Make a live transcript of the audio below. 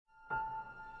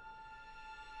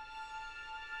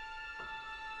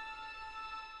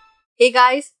Hey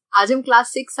guys, आज हम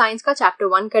class 6 science का चैप्टर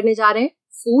 1 करने जा रहे हैं,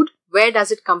 food where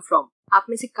does it come from. आप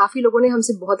में से काफी लोगों ने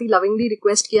हमसे बहुत ही लविंगली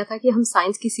रिक्वेस्ट किया था कि हम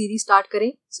साइंस की सीरीज स्टार्ट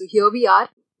करें। So here we are,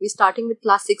 we starting with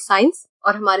class 6 science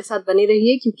और हमारे साथ बने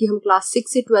रहिए क्योंकि हम क्लास 6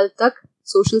 से 12 तक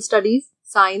social studies,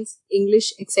 science,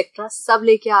 English etcetera सब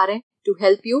लेके आ रहे हैं to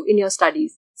help you in your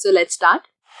studies. So let's start.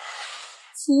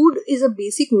 Food is a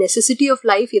basic necessity of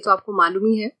life, ये तो आपको मालूम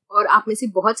ही है और आप में से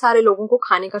बहुत सारे लोगों को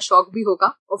खाने का शौक भी होगा।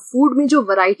 और फूड में जो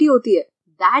वैरायटी होती है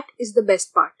that is the best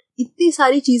part. इतनी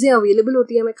सारी चीजें अवेलेबल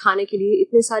होती है हमें खाने के लिए,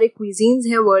 इतने सारे क्विजीन्स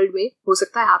हैं वर्ल्ड में। हो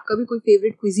सकता है आपका भी कोई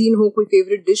फेवरेट क्विजीन हो, कोई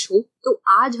फेवरेट डिश हो। तो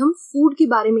आज हम फूड के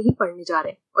बारे में ही पढ़ने जा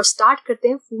रहे हैं और स्टार्ट करते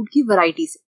हैं फूड की वैरायटी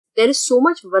से। There is so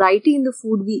much variety in the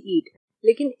food we eat,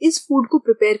 लेकिन इस फूड को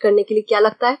प्रिपेयर करने के लिए क्या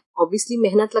लगता है? ऑब्वियसली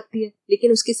मेहनत लगती है,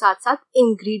 लेकिन उसके साथ साथ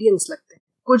इंग्रेडिएंट्स लगते हैं।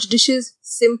 कुछ डिशेस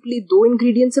सिंपली 2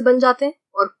 इंग्रेडिएंट से बन जाते हैं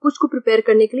और कुछ को प्रिपेयर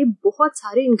करने के लिए बहुत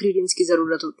सारे इंग्रेडिएंट्स की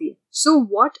जरूरत होती है। So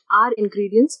what are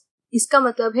ingredients? इसका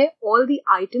मतलब है all the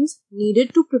items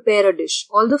needed to prepare a dish,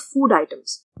 all the food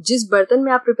items. जिस बर्तन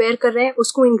में आप प्रिपेयर कर रहे हैं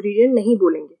उसको इंग्रेडिएंट नहीं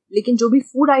बोलेंगे, लेकिन जो भी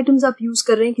फूड आइटम्स आप यूज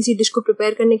कर रहे हैं किसी डिश को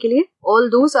प्रिपेयर करने के लिए, all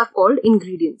those are called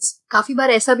ingredients. काफी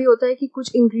बार ऐसा भी होता है कि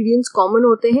कुछ इंग्रेडिएंट्स कॉमन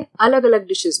होते हैं अलग अलग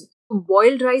डिशेस में।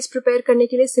 बॉइल्ड राइस प्रिपेयर करने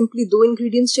के लिए सिंपली 2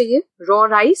 इंग्रेडिएंट्स चाहिए, रॉ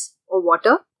राइस और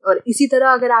वाटर। और इसी तरह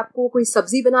अगर आपको कोई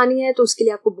सब्जी बनानी है तो उसके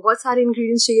लिए आपको बहुत सारे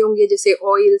इंग्रेडिएंट्स चाहिए होंगे, जैसे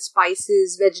ऑयल,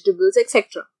 स्पाइसेस, वेजिटेबल्स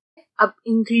एक्सेट्रा। अब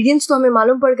इंग्रेडिएंट्स तो हमें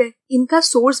मालूम पड़ गए, इनका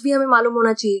सोर्स भी हमें मालूम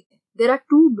होना चाहिए। There are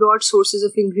 2 broad sources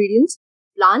of ingredients,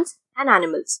 plants and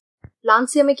animals.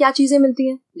 Plants से हमें क्या चीजें मिलती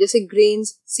हैं? जैसे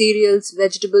grains, serials,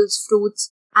 vegetables,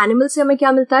 fruits. Animals से हमें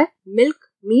क्या मिलता है? Milk,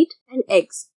 meet and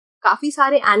eggs. काफी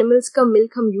सारे एनिमल्स का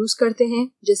मिल्क हम यूज करते हैं,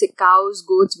 जैसे काउज,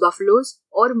 गोट्स, बफलोज।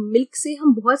 और मिल्क से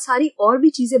हम बहुत सारी और भी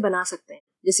चीजें बना सकते हैं,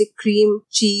 जैसे क्रीम,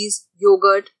 चीज,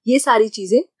 योगर्ट। ये सारी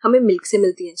चीजें हमें मिल्क से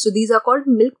मिलती हैं। So these are called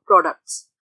milk products.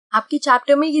 आपके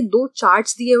चैप्टर में ये 2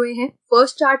 चार्ट्स दिए हुए हैं।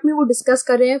 फर्स्ट चार्ट में वो डिस्कस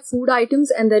कर रहे हैं food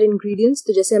items and there ingredients.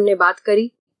 तो जैसे हमने बात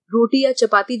करी, रोटी या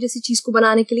चपाती जैसी चीज को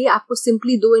बनाने के लिए आपको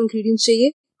सिंपली 2 इंग्रेडिएंट्स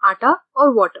चाहिए, आटा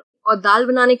और वाटर। और दाल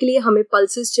बनाने के लिए हमें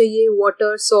पल्सेस चाहिए,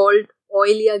 वाटर, सॉल्ट,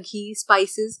 ऑयल या घी,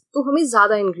 स्पाइसेस। तो हमें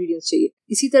ज्यादा इंग्रेडिएंट्स चाहिए।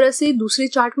 इसी तरह से दूसरे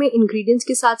चार्ट में इंग्रेडिएंट्स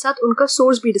के साथ साथ उनका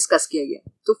सोर्स भी डिस्कस किया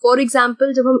गया। तो फॉर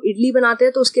एग्जांपल जब हम इडली बनाते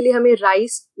हैं तो उसके लिए हमें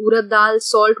राइस, उड़द दाल,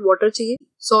 सॉल्ट, वाटर चाहिए।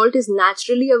 Salt is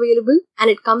naturally available and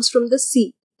it comes from the सी।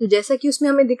 तो जैसा कि उसमें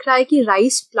हमें दिख रहा है कि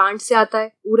राइस प्लांट से आता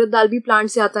है, उड़द दाल भी प्लांट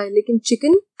से आता है, लेकिन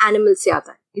चिकन एनिमल से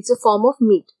आता है। It's a form of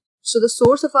meat. So the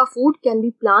source of our food can be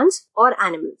plants or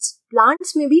animals.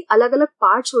 Plants में भी अलग अलग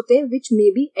parts होते हैं which may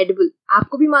be edible.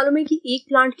 आपको भी मालूम है कि एक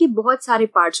plant के बहुत सारे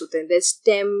parts होते हैं। There's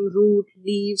stem, root,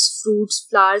 leaves, fruits,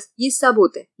 flowers, ये सब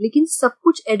होते हैं, लेकिन सब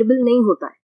कुछ edible नहीं होता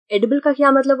है। Edible का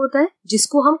क्या मतलब होता है?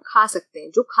 जिसको हम खा सकते हैं,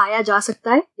 जो खाया जा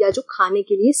सकता है या जो खाने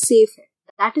के लिए safe है।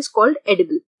 That is called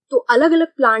edible. तो अलग अलग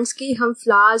प्लांट्स के हम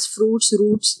flowers, fruits,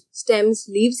 roots, stems,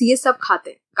 leaves ये सब खाते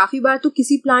हैं। काफी बार तो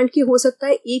किसी प्लांट के हो सकता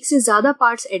है एक से ज्यादा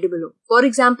पार्ट्स एडिबल हो। फॉर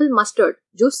एग्जाम्पल मस्टर्ड,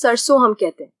 जो सरसों हम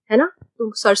कहते हैं, है ना?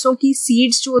 तो सरसों की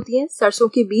सीड्स जो होती हैं, सरसों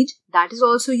के बीज, that is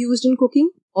also used in cooking.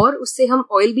 और उससे हम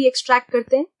ऑयल भी एक्सट्रैक्ट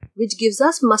करते हैं, which gives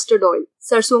us mustard oil,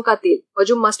 सरसों का तेल। और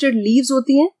जो मस्टर्ड लीव्स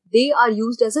होती हैं, they are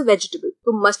used as a vegetable.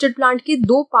 तो मस्टर्ड प्लांट के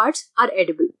 2 parts are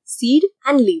edible, seed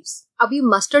and leaves. अब ये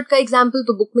मस्टर्ड का एग्जाम्पल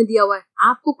तो बुक में दिया हुआ है।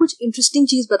 आपको कुछ इंटरेस्टिंग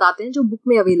चीज बताते हैं जो बुक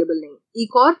में अवेलेबल नहीं।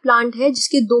 एक और प्लांट है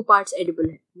जिसके 2 पार्ट्स एडिबल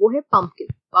है, वो है पंपकिन।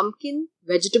 पंपकिन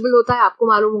वेजिटेबल होता है, आपको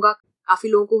मालूम होगा। काफी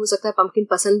लोगों को हो सकता है पंपकिन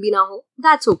पसंद भी ना हो,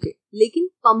 दैट्स ओके। लेकिन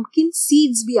पंपकिन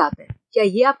सीड्स भी आते हैं, क्या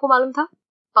ये आपको मालूम था?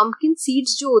 पंपकिन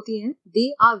सीड्स जो होती हैं,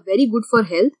 they are very good for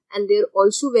health and they are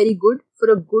also very good for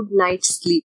a good night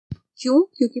sleep. क्यों?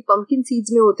 क्योंकि पंपकिन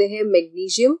सीड्स में होते हैं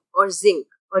मैग्नीशियम और जिंक,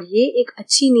 और ये एक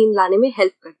अच्छी नींद लाने में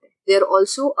हेल्प करते हैं। They are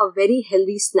also a very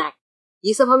healthy snack.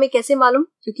 ये सब हमें कैसे मालूम?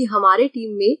 क्योंकि हमारे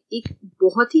टीम में एक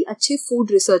बहुत ही अच्छे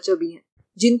फूड रिसर्चर भी हैं,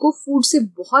 जिनको फूड से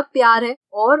बहुत प्यार है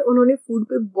और उन्होंने फूड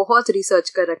पे बहुत रिसर्च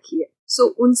कर रखी है। सो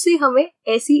उनसे हमें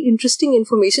ऐसी इंटरेस्टिंग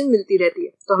इन्फॉर्मेशन मिलती रहती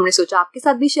है, तो हमने सोचा आपके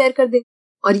साथ भी शेयर कर दें।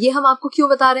 और ये हम आपको क्यों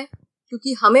बता रहे हैं?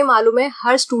 क्योंकि हमें मालूम है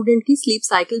हर स्टूडेंट की स्लीप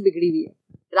साइकिल बिगड़ी हुई है।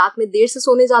 रात में देर से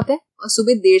सोने जाते हैं और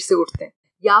सुबह देर से उठते हैं,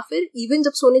 या फिर इवन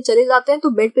जब सोने चले जाते हैं तो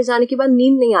बेड पे जाने के बाद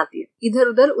नींद नहीं आती है, इधर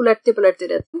उधर उलटते पलटते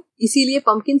रहते हैं। इसीलिए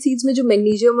पंपकिन सीड्स में जो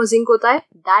मैग्नीशियम और जिंक होता है,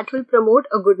 that will promote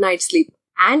a good night sleep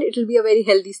and it will be a very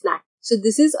healthy snack. So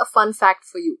this is a fun fact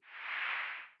for you.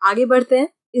 आगे बढ़ते हैं।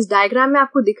 इस डायग्राम में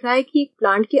आपको दिख रहा है कि एक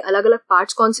प्लांट के अलग अलग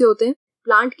पार्ट्स कौन से होते हैं।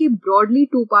 प्लांट के ब्रॉडली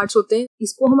 2 पार्ट्स होते हैं।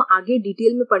 इसको हम आगे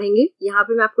डिटेल में पढ़ेंगे, यहाँ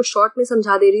पे मैं आपको शॉर्ट में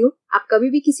समझा दे रही हूँ। आप कभी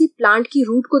भी किसी प्लांट की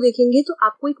रूट को देखेंगे तो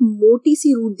आपको एक मोटी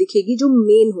सी रूट दिखेगी जो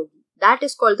मेन होगी, that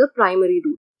is called the primary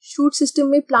root. Shoot system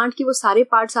में प्लांट के वो सारे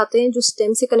पार्ट्स आते हैं जो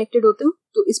स्टेम से कनेक्टेड होते हैं।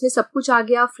 तो इसमें सब कुछ आ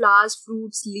गया, फ्लावर्स,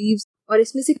 फ्रूट्स, लीव्स, और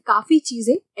इसमें से काफी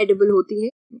चीजें एडिबल होती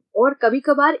हैं। और कभी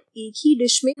कभार एक ही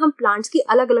डिश में हम प्लांट्स के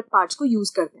अलग अलग पार्ट्स को यूज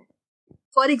करते हैं।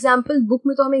 फॉर एग्जाम्पल, बुक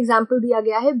में तो हमें एग्जाम्पल दिया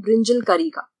गया है ब्रिंजल करी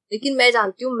का, लेकिन मैं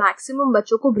जानती हूँ मैक्सिमम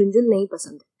बच्चों को ब्रिंजल नहीं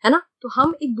पसंद है ना। तो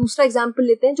हम एक दूसरा एग्जाम्पल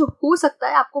लेते हैं जो हो सकता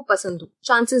है आपको पसंद हो,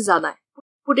 चांसेस ज्यादा है।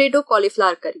 पोटैटो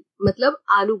कॉलीफ्लावर करी, मतलब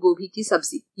आलू गोभी की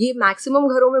सब्जी। ये मैक्सिमम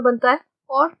घरों में बनता है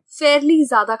और फेयरली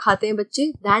ज्यादा खाते हैं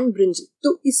बच्चे दैन ब्रिंजल।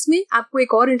 तो इसमें आपको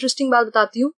एक और इंटरेस्टिंग बात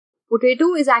बताती हूँ,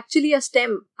 potato is actually a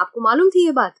stem. आपको मालूम थी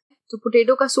ये बात? तो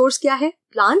पोटैटो का सोर्स क्या है?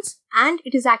 Plants, and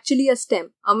it is actually a stem.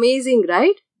 Amazing,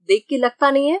 right? देख के लगता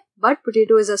नहीं है, but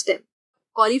potato is a stem.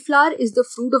 Cauliflower is the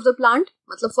fruit of the plant,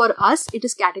 मतलब for us it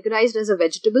is categorised as a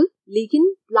vegetable,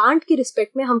 लेकिन प्लांट के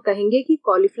रिस्पेक्ट में हम कहेंगे कि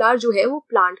कॉलीफ्लावर जो है वो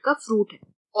प्लांट का फ्रूट है।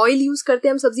 ऑयल यूज करते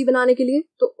हैं हम सब्जी बनाने के लिए,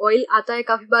 तो ऑयल आता है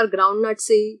काफी बार ग्राउंड नट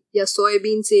से या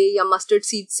सोयाबीन से या मस्टर्ड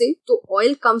सीड से। तो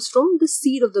oil comes from the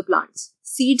seed of the plants.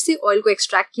 Seed से ऑयल को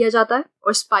एक्सट्रैक्ट किया जाता है।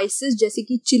 और स्पाइसेस जैसे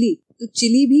कि चिली, तो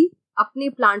चिली भी अपने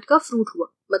प्लांट का फ्रूट हुआ,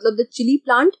 मतलब द चिली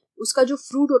प्लांट, उसका जो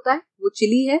फ्रूट होता है वो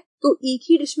चिली है। तो एक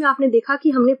ही डिश में आपने देखा कि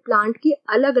हमने प्लांट के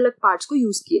अलग अलग पार्ट्स को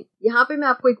यूज किया। यहाँ पे मैं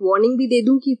आपको एक वार्निंग भी दे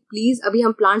दूं कि प्लीज, अभी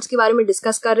हम प्लांट्स के बारे में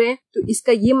डिस्कस कर रहे हैं, तो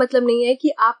इसका ये मतलब नहीं है कि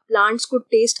आप प्लांट्स को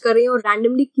टेस्ट करें और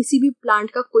रैंडमली किसी भी प्लांट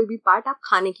का कोई भी पार्ट आप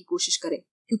खाने की कोशिश करें,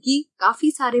 क्योंकि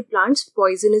काफी सारे प्लांट्स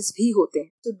पॉइजनस भी होते हैं।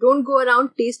 तो don't go around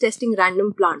test testing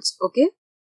random plants, okay?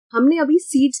 हमने अभी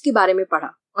सीड्स के बारे में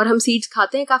पढ़ा, और हम सीड्स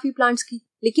खाते हैं काफी प्लांट्स की,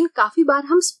 लेकिन काफी बार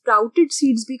हम स्प्राउटेड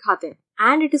सीड्स भी खाते हैं,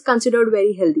 and it is considered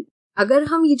very healthy. अगर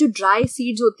हम ये जो ड्राई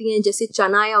सीड्स होती हैं जैसे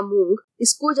चना या मूंग,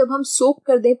 इसको जब हम सोक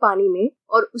कर दें पानी में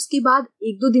और उसके बाद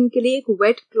 1-2 दिन के लिए एक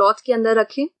वेट क्लॉथ के अंदर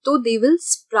रखें, तो दे विल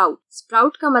स्प्राउट।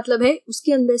 स्प्राउट का मतलब है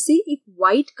उसके अंदर से एक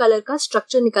व्हाइट कलर का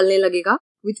स्ट्रक्चर निकलने लगेगा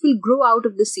which will grow out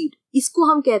of the seed. इसको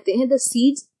हम कहते हैं द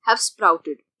सीड्स हैव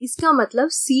स्प्राउटेड। इसका मतलब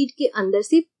सीड के अंदर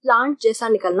से प्लांट जैसा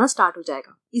निकलना स्टार्ट हो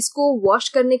जाएगा। इसको वॉश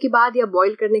करने के बाद या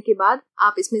बॉईल करने के बाद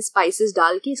आप इसमें स्पाइसेस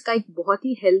डाल के इसका एक बहुत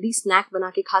ही हेल्दी स्नैक बना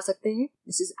के खा सकते हैं।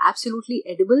 This is absolutely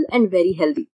edible and very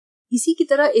healthy. इसी की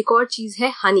तरह एक और चीज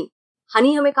है हनी।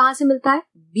 हनी हमें कहाँ से मिलता है?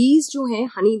 बीज जो हैं,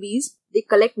 हनी बीज, they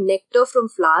collect nectar from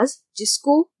flowers,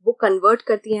 जिसको वो कन्वर्ट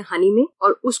करती हैं हनी में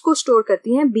और उसको स्टोर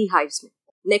करती हैं बी हाइव्स में।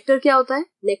 नेक्टर क्या होता है?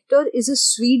 Nectar is a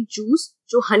sweet juice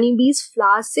जो हनी बीज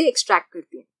फ्लावर्स से एक्सट्रैक्ट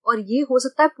करती हैं, और ये हो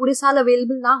सकता है पूरे साल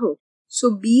अवेलेबल ना हो। सो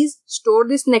बीज store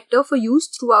this nectar for use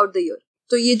through out the year.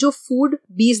 तो ये जो फूड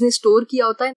बीज ने स्टोर किया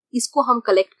होता है, इसको हम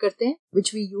कलेक्ट करते हैं,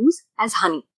 which we use as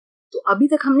honey. तो अभी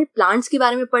तक हमने प्लांट्स के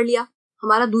बारे में पढ़ लिया।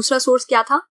 हमारा दूसरा सोर्स क्या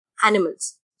था?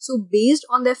 Animals. So based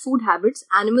on their food habits,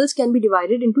 animals can be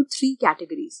divided into 3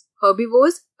 categories: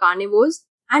 herbivores, carnivores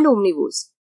and omnivores.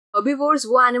 Herbivores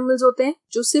वो animals होते हैं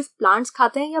जो सिर्फ plants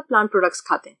खाते हैं या plant products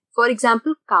खाते हैं. For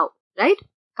example, cow, right?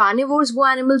 Carnivores वो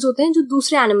animals होते हैं जो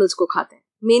दूसरे animals को खाते हैं,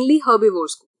 mainly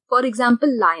herbivores को. For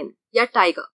example, lion या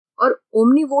tiger. और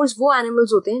omnivores वो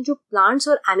animals होते हैं जो plants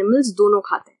और animals दोनों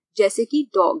खाते हैं, जैसे कि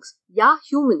dogs या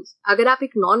humans. अगर आप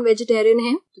एक नॉन वेजिटेरियन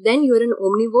हैं तो then you are an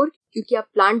omnivore, क्योंकि आप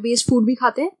प्लांट बेस्ड फूड भी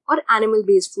खाते हैं और एनिमल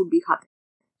बेस्ड फूड भी खाते हैं.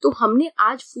 तो हमने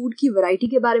आज फूड की वैरायटी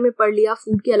के बारे में पढ़ लिया,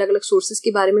 फूड के अलग अलग सोर्सेज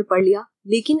के बारे में पढ़ लिया,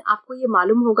 लेकिन आपको ये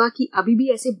मालूम होगा कि अभी भी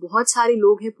ऐसे बहुत सारे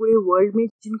लोग हैं पूरे वर्ल्ड में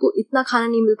जिनको इतना खाना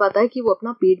नहीं मिल पाता है कि वो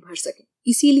अपना पेट भर सके.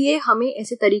 इसीलिए हमें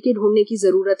ऐसे तरीके ढूंढने की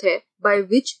जरूरत है by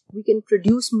which we can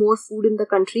produce more food in the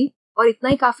country. और इतना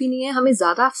ही काफी नहीं है, हमें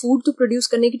ज्यादा फूड तो प्रोड्यूस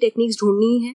करने की टेक्निक्स ढूंढनी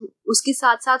ही है, उसके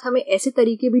साथ साथ हमें ऐसे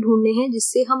तरीके भी ढूंढने हैं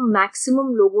जिससे हम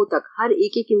मैक्सिमम लोगों तक, हर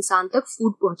एक एक इंसान तक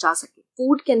फूड पहुंचा सके.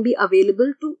 Food can be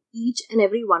available to each and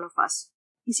every one of us.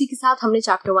 इसी के साथ हमने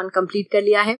चैप्टर 1 कंप्लीट कर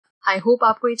लिया है. आई होप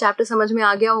आपको ये चैप्टर समझ में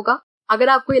आ गया होगा. अगर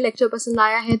आपको ये लेक्चर पसंद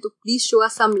आया है तो please show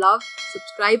us some love,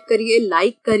 subscribe करिए,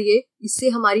 लाइक करिए. इससे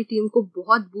हमारी टीम को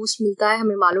बहुत बूस्ट मिलता है.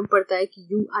 हमें मालूम पड़ता है कि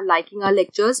you are liking our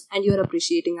lectures and you are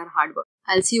appreciating our hard work.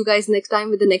 I'll see you guys next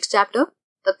time with the next chapter.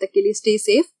 तब तक के लिए stay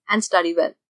safe and study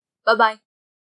well. Bye bye.